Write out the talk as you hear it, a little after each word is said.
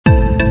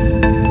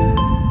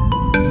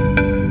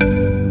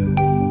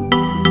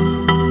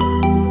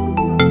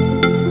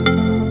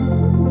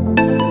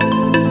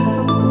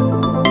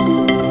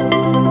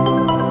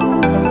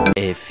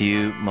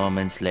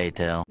moments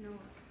later.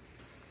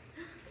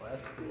 Well,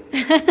 that's cool.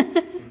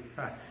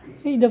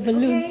 Hey, the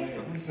balloon.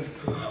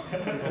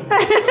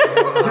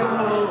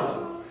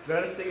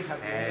 Gotta sing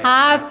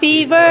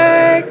Happy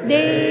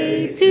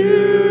birthday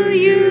to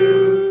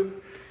you.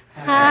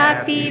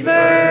 Happy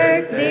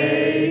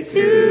birthday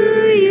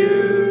to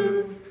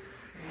you.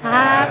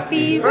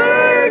 Happy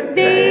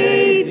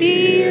birthday,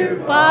 dear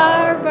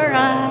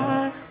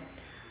Barbara.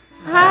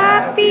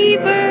 Happy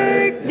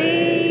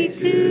birthday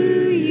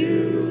to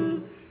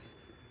you.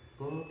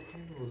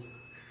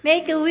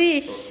 Make a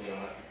wish.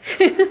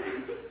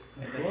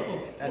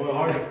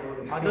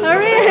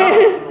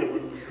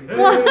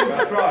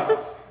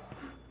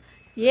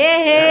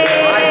 Yay!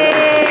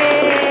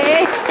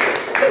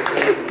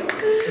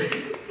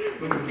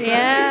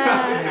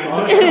 Yeah. I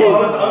was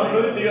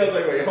really thinking, I was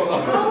like, wait, hold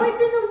on. Oh,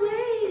 it's in the way.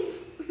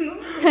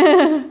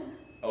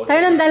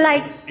 Turn on the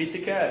light. Eat the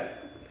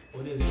cat.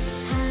 What is it?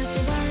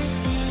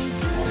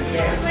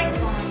 It's like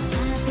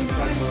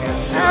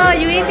Oh,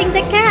 you eating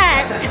the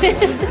cat.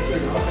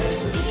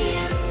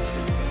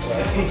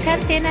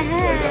 Cat in a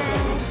hat.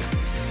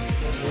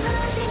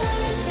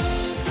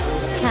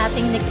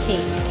 Cutting the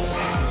cake.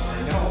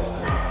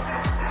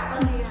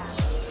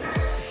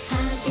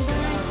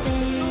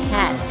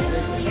 Cat.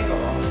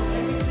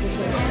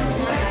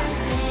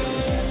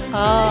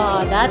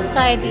 Oh, that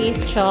side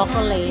is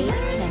chocolate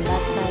and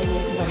that side is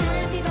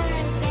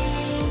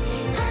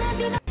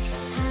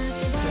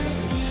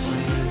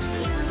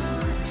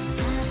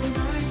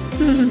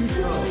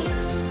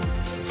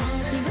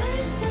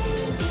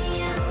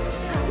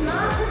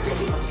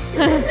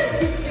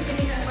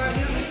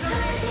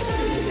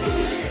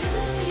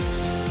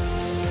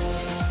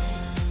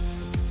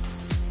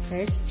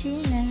There's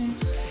Gina.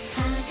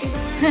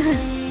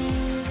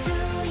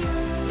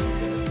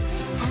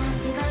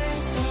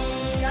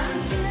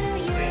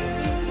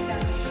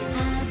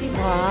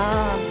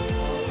 Wow.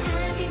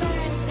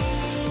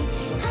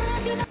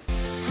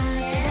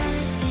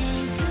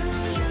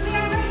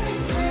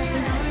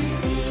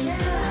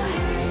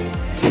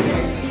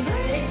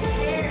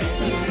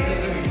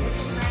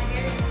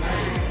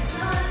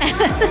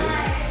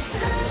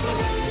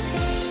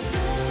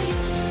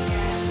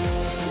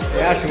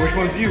 Yeah, Ashley, which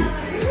one's you?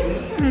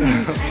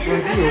 Which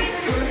one's you?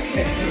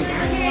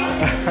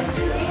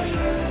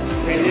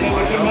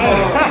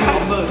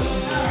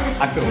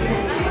 I feel it.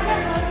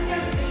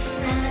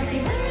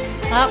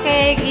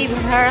 Okay, give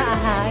her a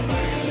hug.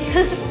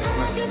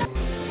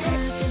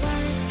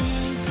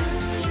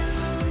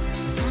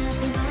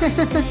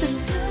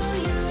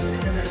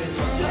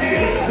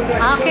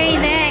 Okay,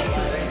 next.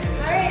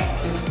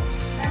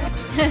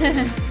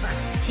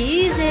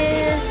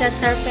 Cheeses, that's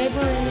her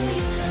favorite.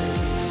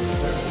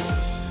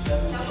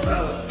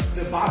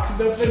 The box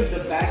is open, the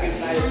bag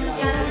inside is not.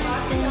 Yeah, the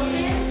box is open.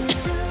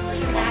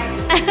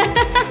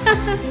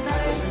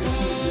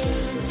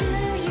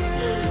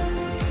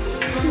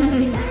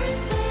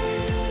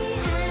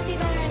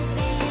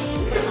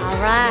 All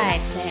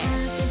right, there.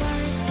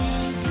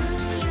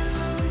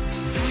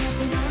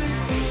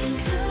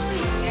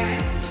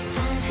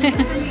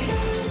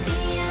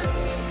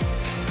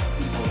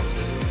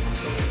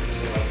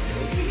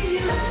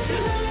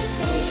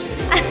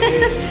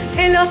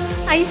 Hello,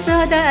 I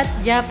saw that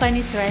at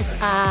Japanese store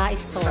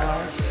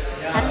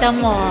at the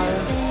mall.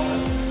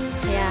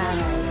 Yeah.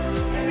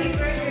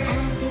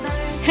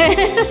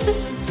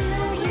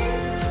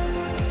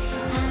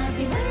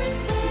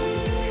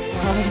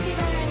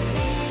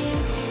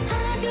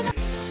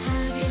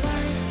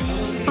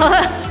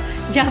 Oh,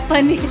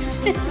 Japanese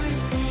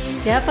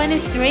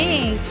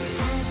drink.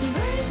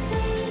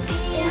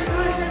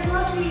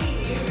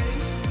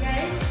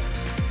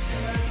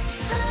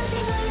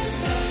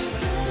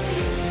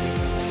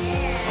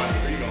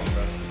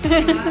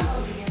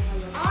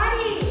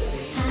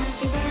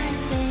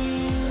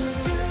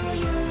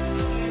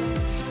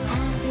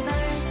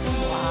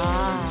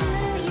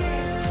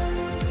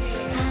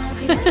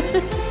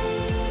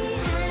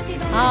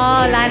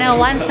 Oh, Lana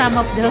wants some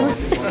of those.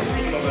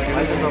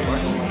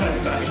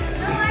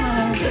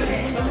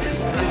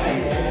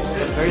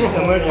 Very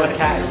similar to a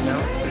cat, you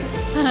know?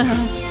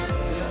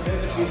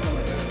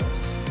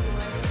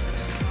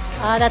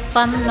 That's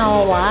from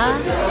Noah.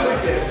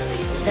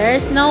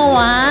 There's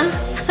Noah.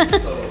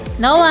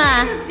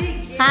 Noah,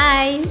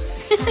 hi.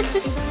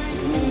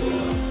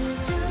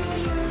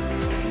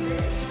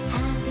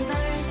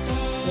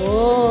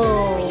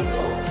 Oh.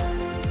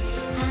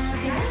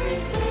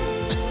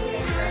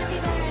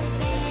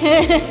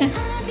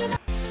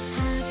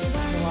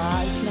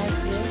 Wow, it smells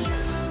good.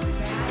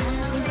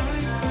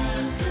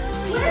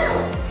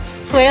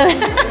 Well.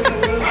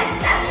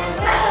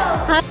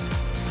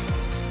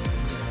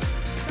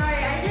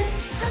 Sorry, I just.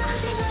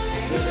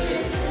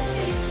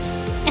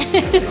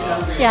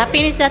 Yeah,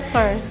 finish that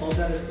first.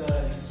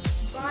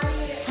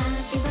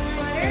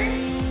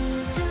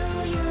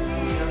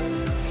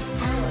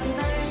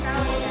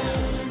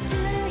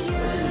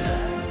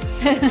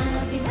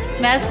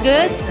 Smells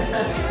good?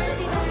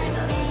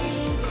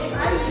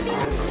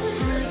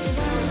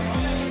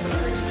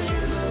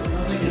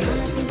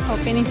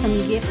 Opening some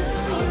gifts.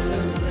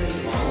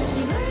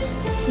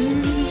 You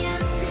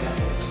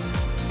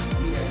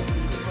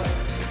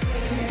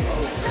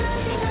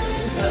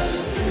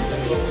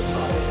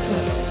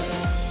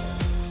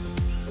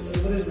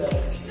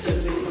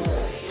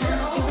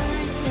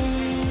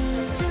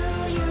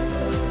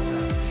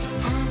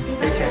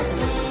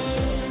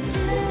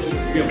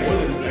get more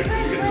than the next. You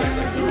get the next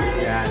like 3.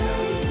 Yeah, I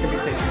know. It's gonna be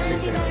taking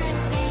pictures.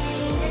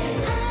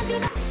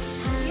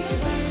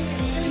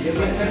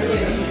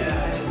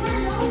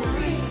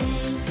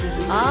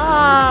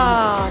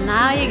 Oh,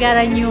 now you got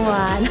a new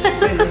one.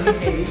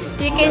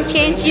 You can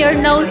change your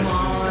nose.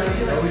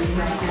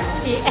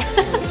 Yeah.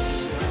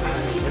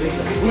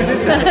 Who's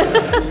this?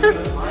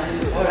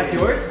 Oh, that's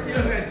yours?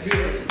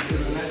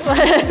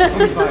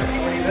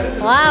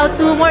 Wow,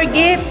 2 more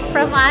gifts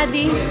from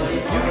Adi.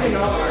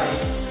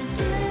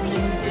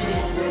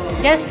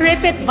 Just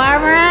rip it,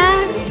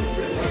 Barbara.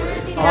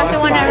 She doesn't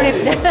want to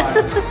rip that.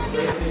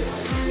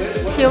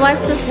 She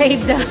wants to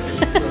save the.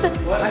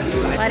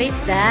 What is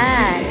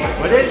that?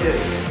 What is it?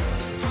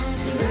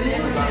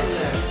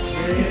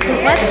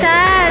 What's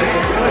that?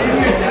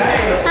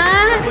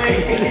 Huh?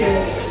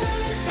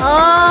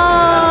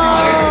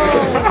 Oh,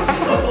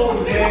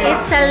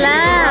 it's a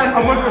lamb.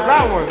 How much was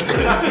that one?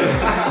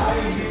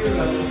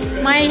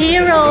 My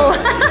hero.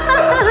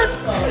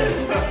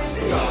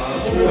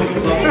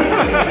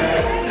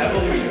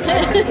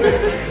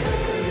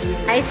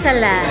 It's a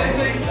lamb.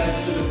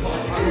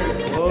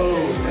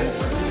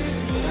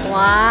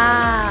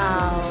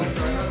 Wow.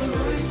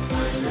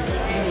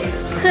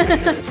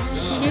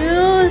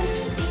 Shoes.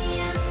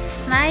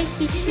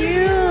 Nike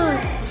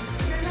shoes.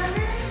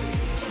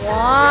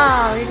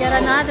 Wow, you got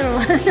another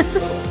one.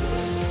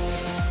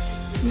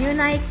 New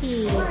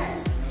Nike.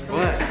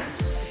 What?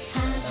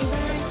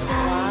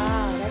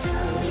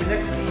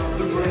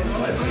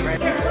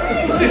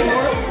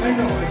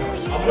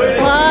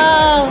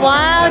 Wow,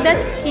 wow,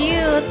 that's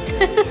cute.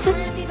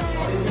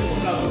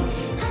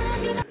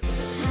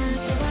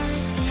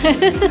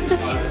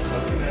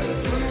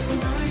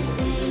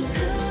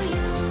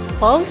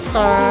 Poster.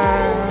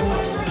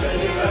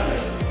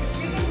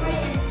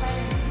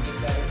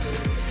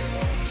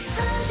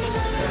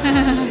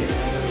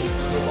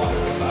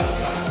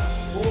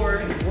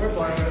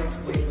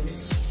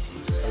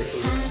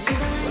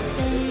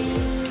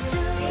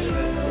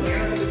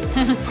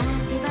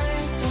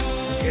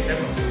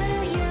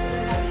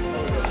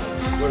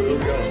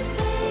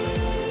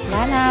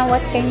 Lana,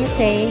 what can you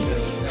say?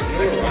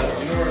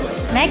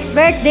 Next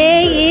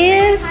birthday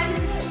is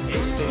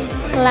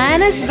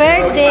Lana's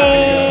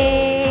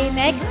birthday.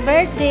 Next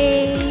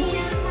birthday.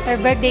 Her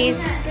birthday is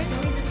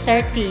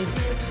 30.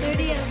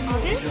 30th of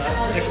August?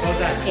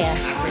 Yeah.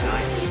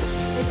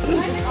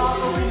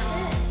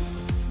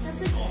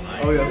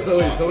 Oh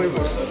yeah, so we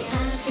will.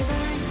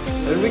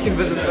 Then we can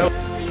visit them.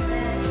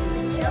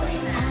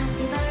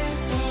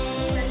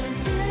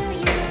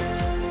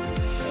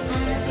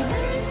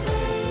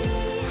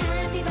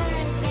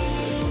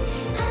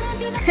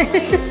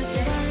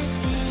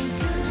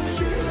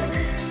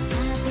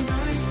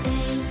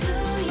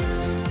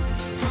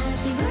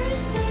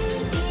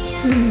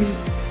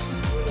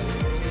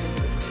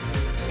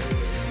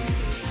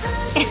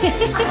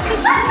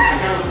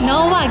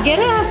 Noah, get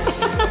up.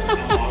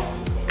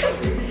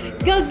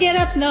 Go get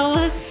up,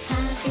 Noah.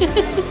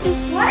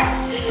 What?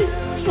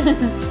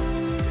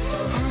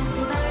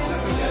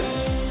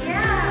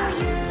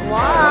 Yeah.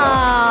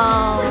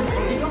 Wow.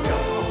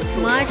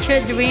 Matcha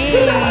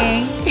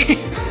drink.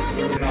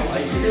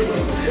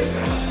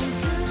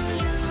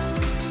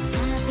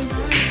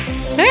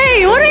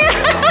 Hey, what are you?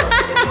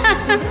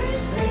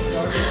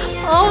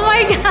 Oh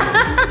my god.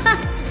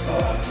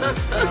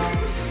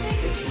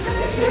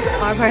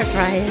 Barbara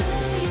fries.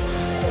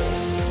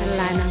 And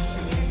Lana.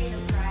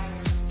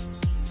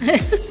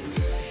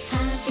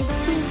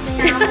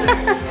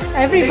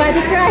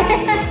 Everybody cry.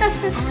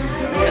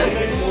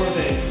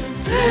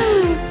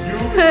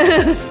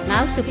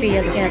 Now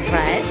Sophia's gonna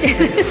try it.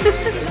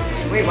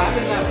 Wait, why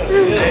did that?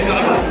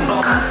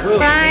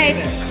 Right.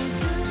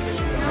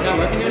 You're not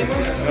working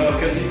anymore? No,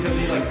 because he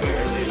like quit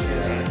early.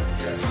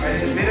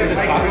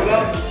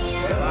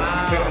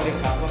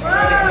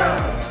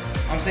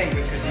 I'm saying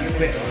because you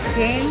quit.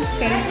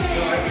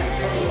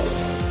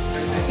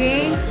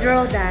 James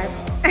drew that.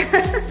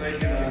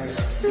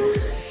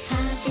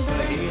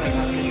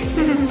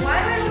 Why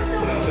do I look so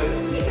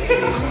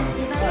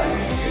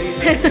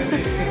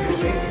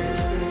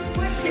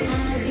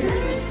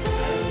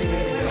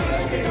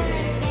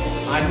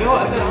I know, I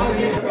said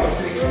honestly.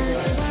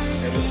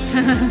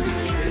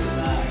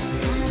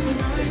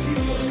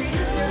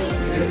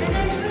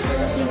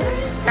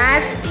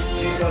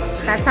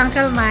 That's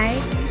Uncle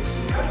Mike.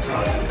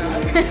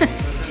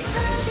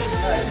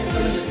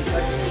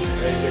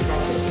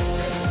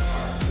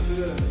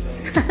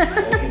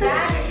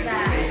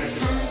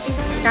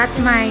 That's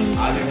mine.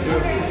 This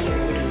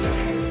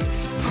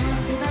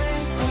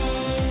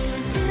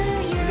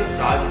is a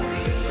size of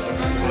shit, though.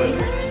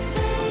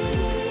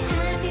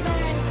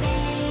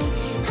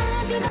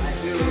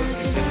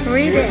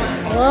 Read it.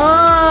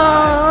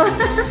 Whoa!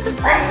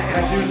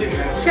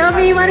 Show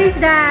me, what is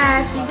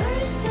that?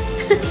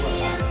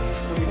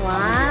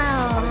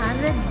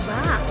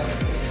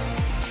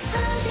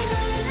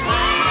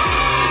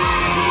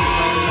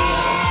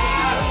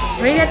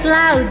 Read it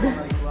loud.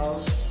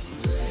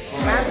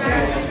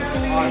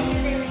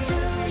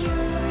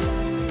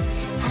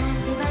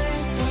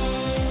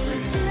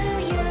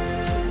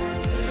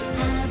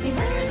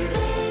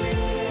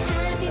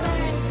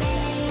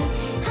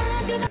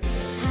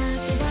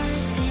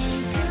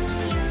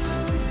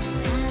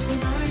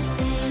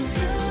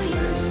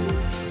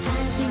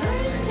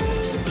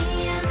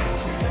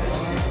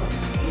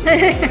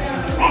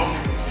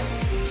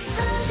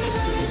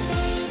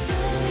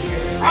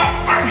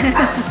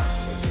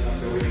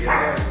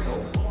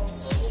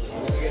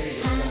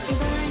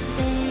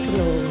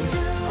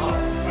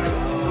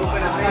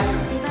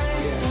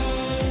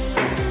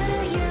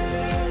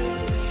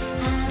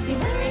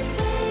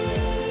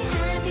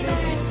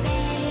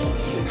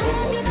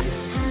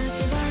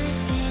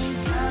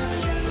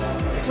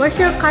 Where's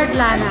your card,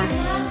 Lana?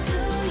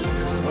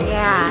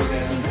 Yeah.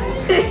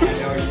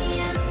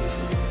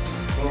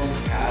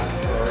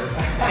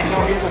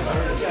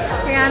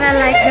 Rihanna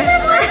like that.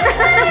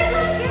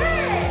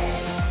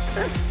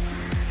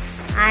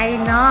 I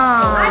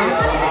know.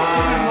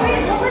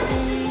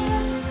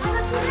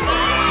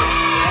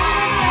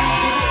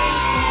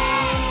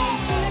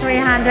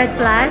 300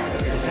 plus.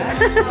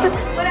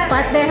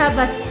 But they have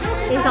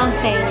it's on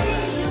sale.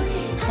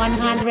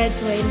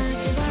 120.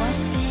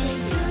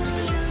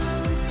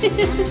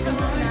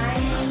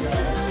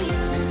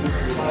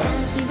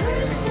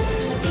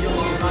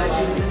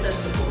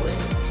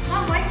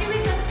 Mom, why'd you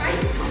leave the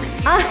price on it?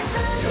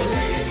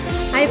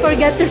 I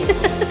forgot to.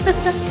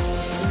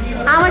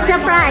 How much the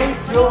price?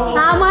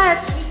 How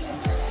much?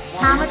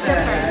 How much the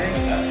price?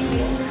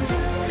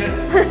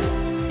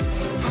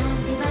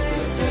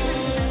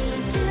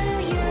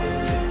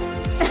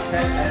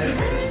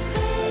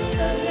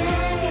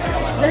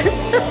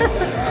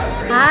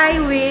 I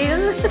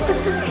will.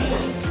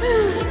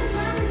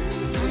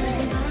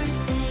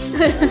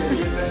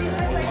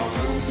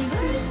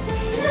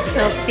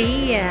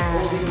 Sophia.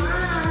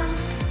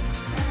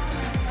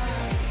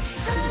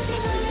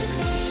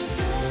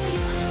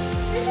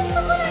 This is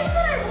the one I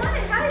said I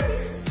wanted. How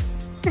did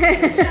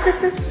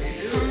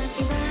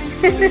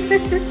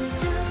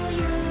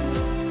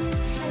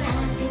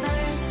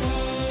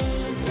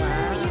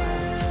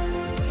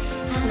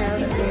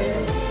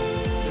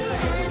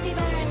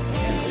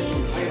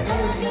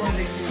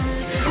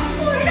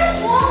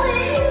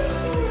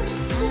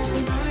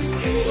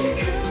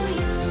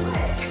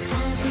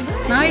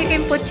Now you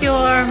can put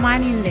your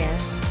money in there.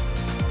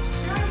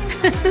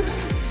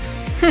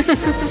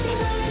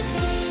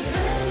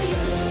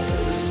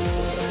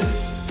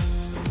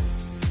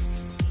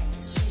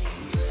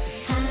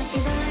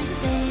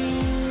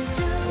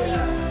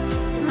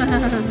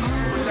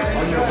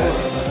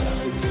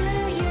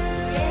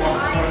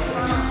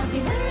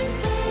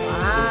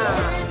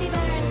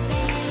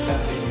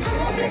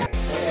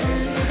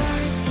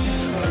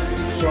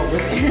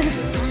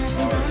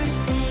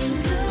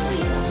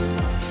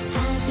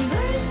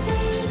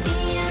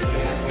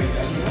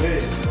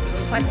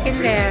 What's in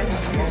there?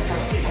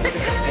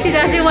 She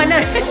doesn't want to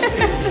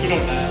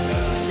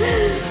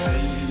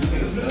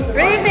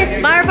read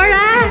it, Barbara.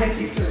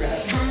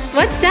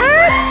 What's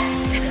that?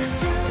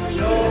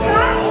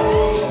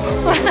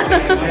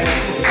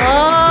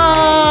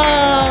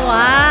 Oh,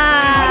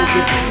 wow.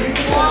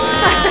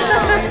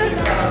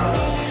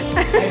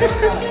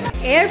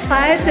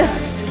 AirPod.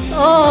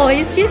 Oh,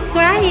 she's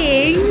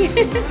crying.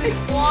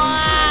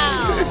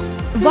 Wow!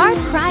 Barb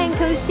crying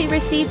because she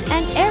received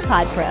an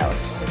AirPod Pro.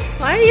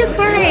 Why are you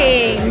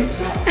crying?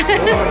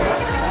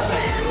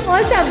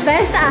 What's the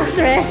best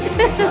actress?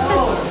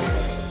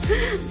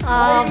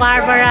 Oh,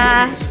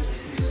 Barbara.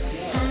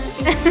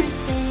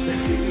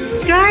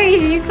 It's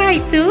crying. You cry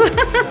too.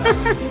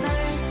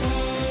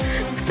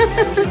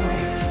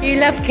 You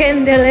love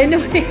Kendall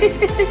anyway.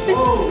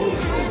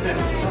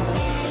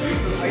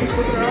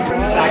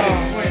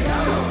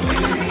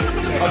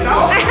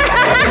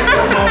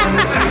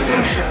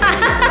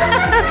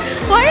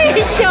 What are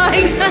you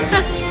showing?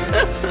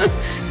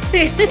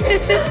 See?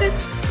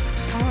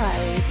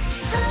 Alright.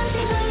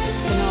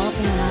 Gonna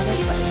open another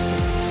place.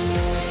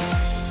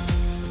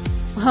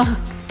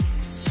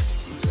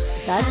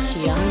 That's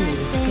yummy.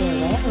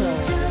 Ferrero.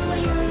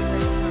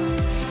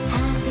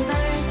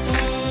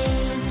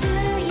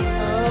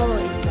 Oh,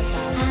 it's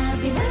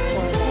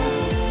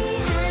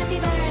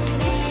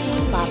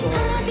about bubble.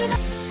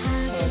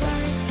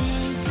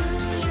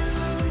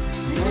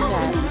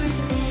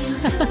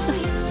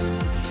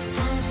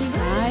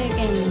 Now you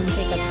can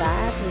take a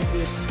bath with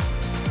this.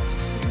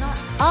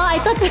 Oh, I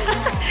thought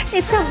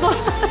it's a ball.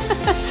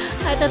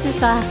 I thought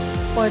it's a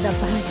for the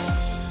bath.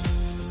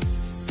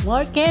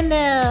 More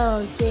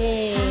candles.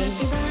 Yay.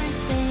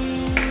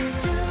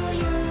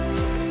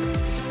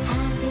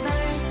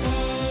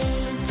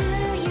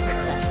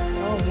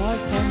 Oh, more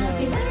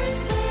candles.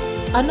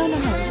 Oh, no,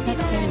 it's not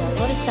candle.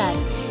 What is that?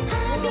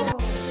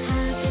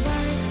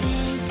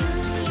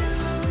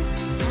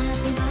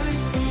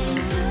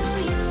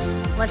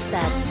 What's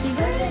that?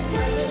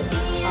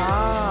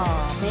 Oh,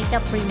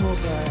 makeup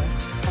remover.